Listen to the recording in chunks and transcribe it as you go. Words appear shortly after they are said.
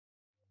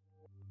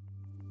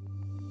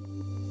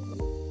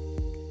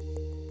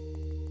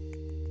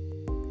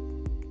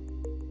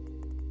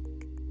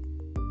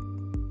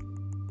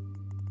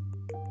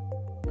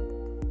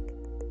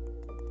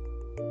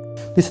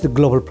This is the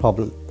global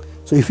problem.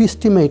 So if we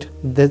estimate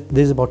that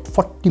there's about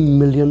 40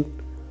 million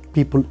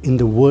people in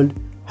the world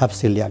have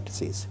celiac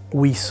disease.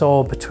 We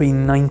saw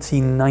between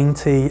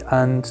 1990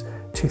 and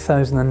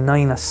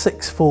 2009 a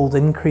six-fold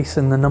increase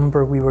in the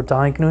number we were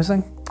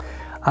diagnosing,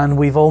 and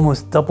we've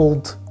almost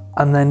doubled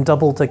and then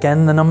doubled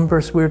again the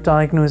numbers we're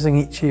diagnosing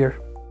each year.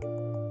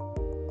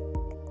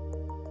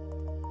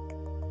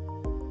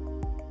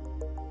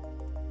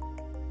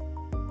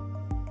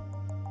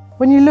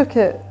 When you look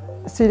at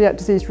celiac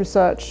disease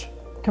research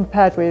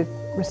compared with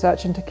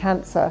research into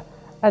cancer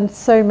and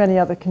so many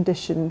other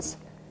conditions,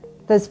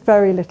 there's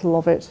very little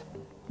of it.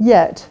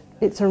 Yet,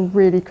 it's a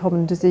really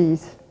common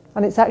disease.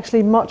 And it's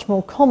actually much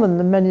more common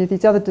than many of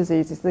these other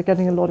diseases. They're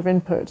getting a lot of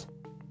input.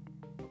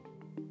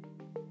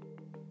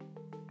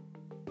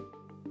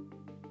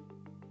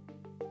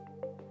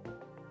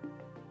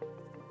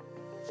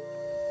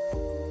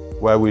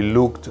 Where we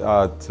looked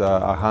at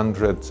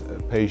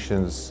 100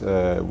 patients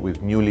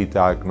with newly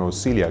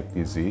diagnosed celiac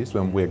disease,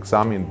 when we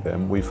examined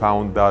them, we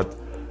found that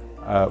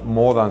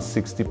more than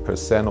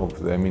 60%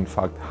 of them, in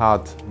fact,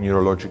 had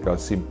neurological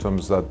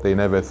symptoms that they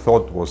never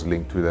thought was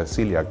linked to their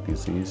celiac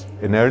disease.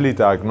 An early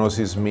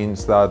diagnosis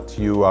means that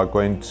you are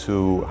going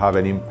to have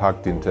an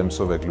impact in terms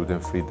of a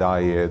gluten-free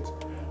diet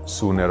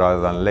sooner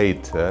rather than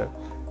later.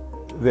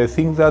 The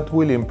thing that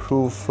will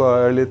improve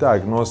early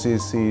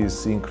diagnosis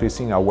is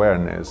increasing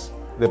awareness.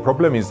 The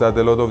problem is that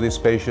a lot of these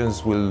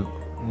patients will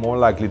more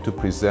likely to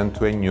present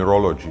to a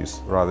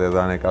neurologist rather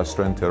than a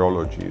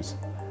gastroenterologist.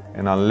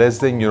 And unless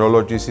the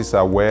neurologist is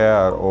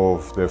aware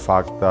of the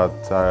fact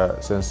that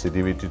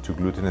sensitivity to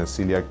gluten and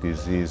celiac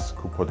disease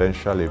could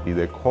potentially be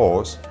the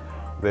cause,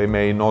 they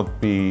may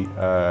not be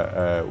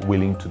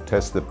willing to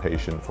test the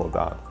patient for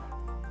that.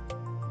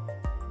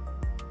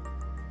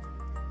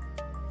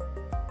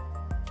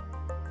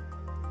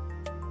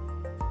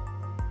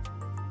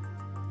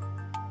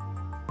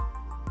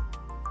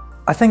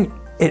 I think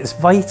it's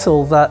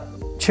vital that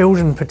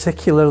children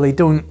particularly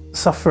don't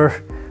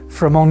suffer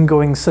from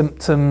ongoing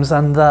symptoms,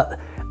 and that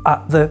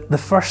at the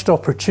first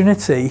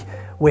opportunity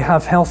we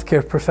have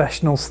healthcare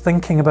professionals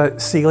thinking about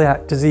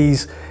celiac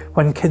disease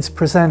when kids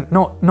present,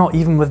 not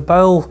even with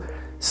bowel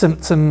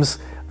symptoms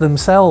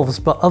themselves,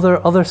 but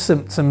other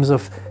symptoms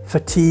of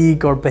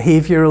fatigue or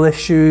behavioural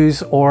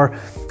issues or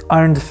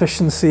iron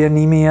deficiency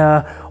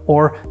anemia,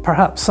 or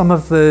perhaps some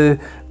of the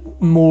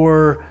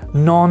more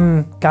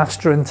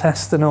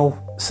non-gastrointestinal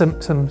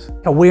symptoms.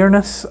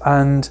 Awareness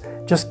and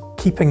just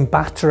keeping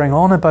battering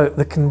on about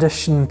the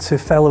condition to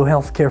fellow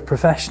healthcare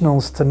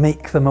professionals to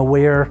make them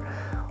aware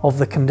of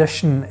the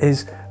condition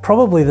is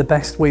probably the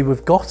best way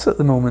we've got at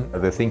the moment.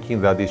 The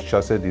thinking that it's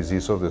just a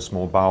disease of the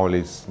small bowel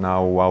is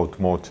now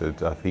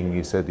outmoded. I think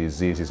it's a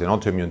disease, it's an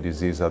autoimmune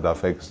disease that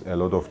affects a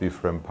lot of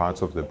different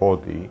parts of the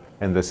body,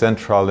 and the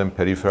central and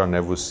peripheral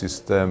nervous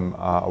system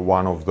are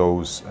one of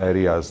those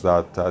areas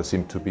that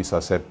seem to be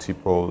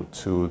susceptible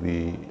to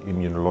the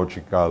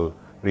immunological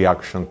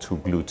reaction to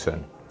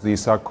gluten.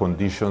 These are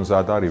conditions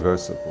that are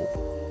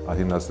reversible. I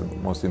think that's the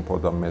most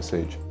important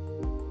message.